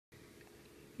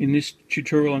In this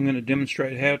tutorial I'm going to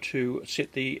demonstrate how to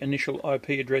set the initial IP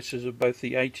addresses of both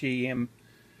the ATEM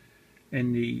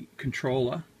and the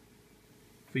controller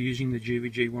for using the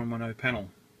GVG110 panel.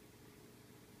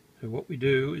 So what we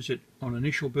do is that on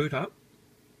initial boot up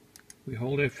we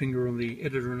hold our finger on the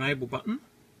editor enable button,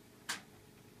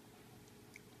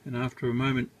 and after a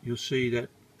moment you'll see that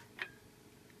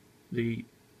the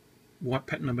white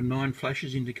pattern number 9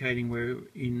 flashes, indicating we're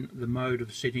in the mode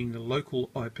of setting the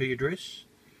local IP address,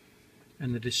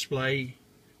 and the display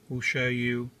will show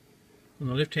you on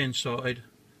the left hand side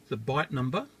the byte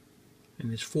number, and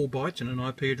there's 4 bytes in an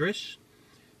IP address,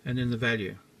 and then the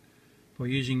value. By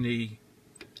using the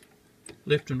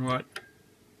left and right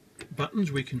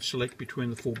buttons we can select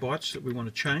between the 4 bytes that we want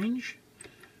to change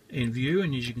and view,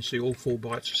 and as you can see all 4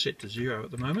 bytes are set to 0 at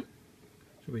the moment,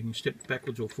 so we can step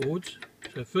backwards or forwards.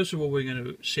 So first of all we're going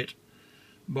to set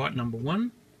byte number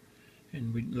 1,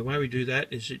 and the way we do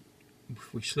that is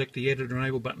if we select the editor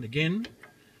enable button again,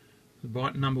 the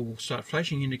byte number will start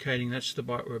flashing, indicating that's the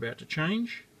byte we're about to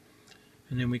change,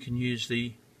 and then we can use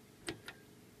the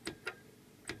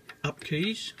up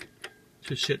keys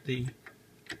to set the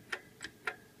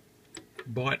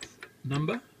byte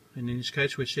number, and in this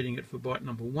case we're setting it for byte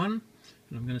number 1,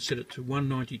 and I'm going to set it to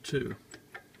 192.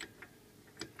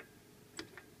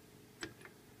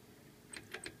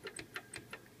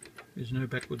 There's no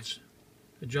backwards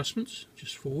adjustments,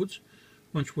 just forwards.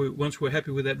 Once we're happy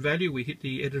with that value, we hit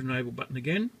the edit enable button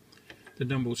again. The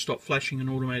number will stop flashing and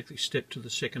automatically step to the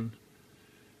second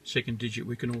digit.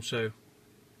 We can also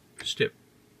step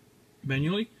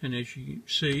manually, and as you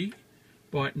see,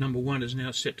 byte number 1 is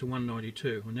now set to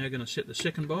 192. We're now going to set the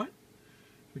second byte,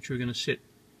 which we're going to set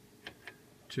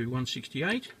to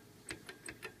 168.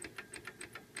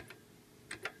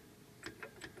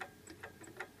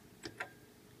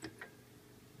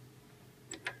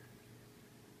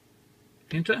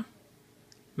 Enter.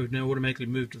 We've now automatically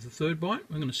moved to the third byte.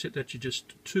 We're going to set that to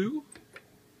just 2.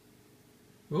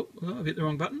 Oh, I've hit the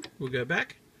wrong button. We'll go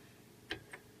back.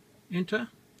 Enter.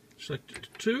 Select it to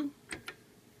 2.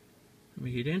 And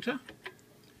we hit enter.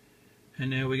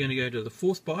 And now we're going to go to the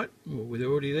 4th byte. Well, we're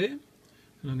already there.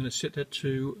 And I'm going to set that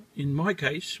to, in my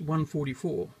case,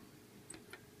 144.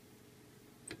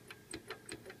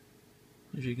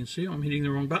 As you can see, I'm hitting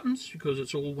the wrong buttons because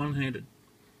it's all one-handed.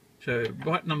 So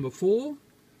byte number 4,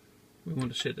 we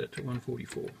want to set that to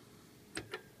 144.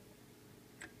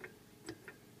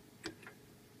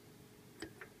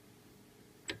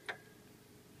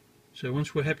 So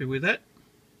once we're happy with that,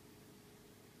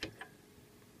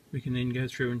 we can then go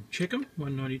through and check them,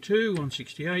 192,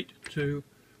 168 to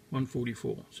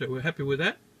 144. So we're happy with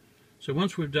that. So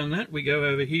once we've done that, we go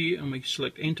over here and we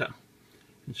select enter.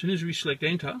 As soon as we select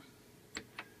enter,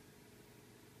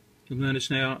 you'll notice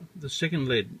now the second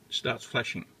LED starts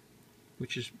flashing,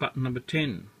 which is button number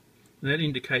 10. And that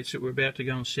indicates that we're about to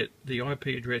go and set the IP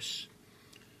address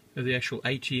of the actual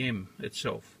ATEM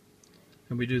itself.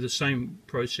 And we do the same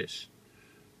process.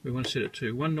 We want to set it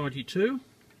to 192.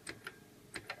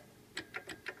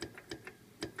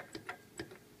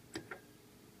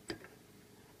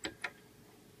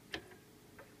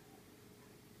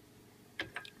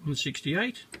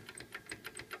 $168.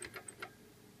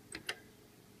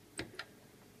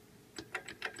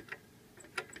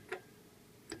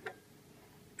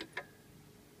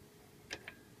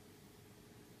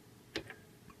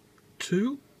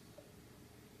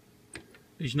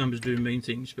 These numbers do mean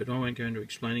things, but I won't go into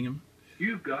explaining them.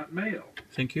 You've got mail.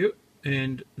 Thank you.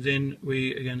 And then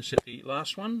we are going to set the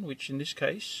last one, which in this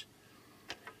case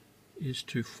is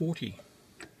to 40.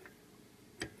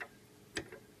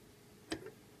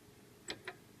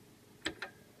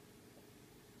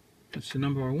 That's the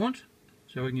number I want.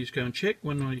 So we can just go and check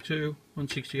 192,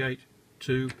 168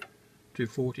 to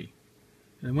 240.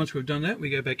 And then once we've done that, we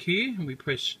go back here and we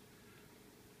press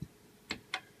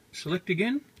select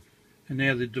again, and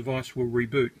now the device will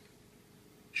reboot.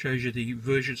 Shows you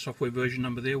the software version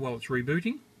number there while it's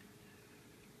rebooting,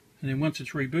 and then once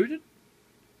it's rebooted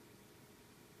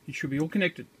it should be all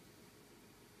connected.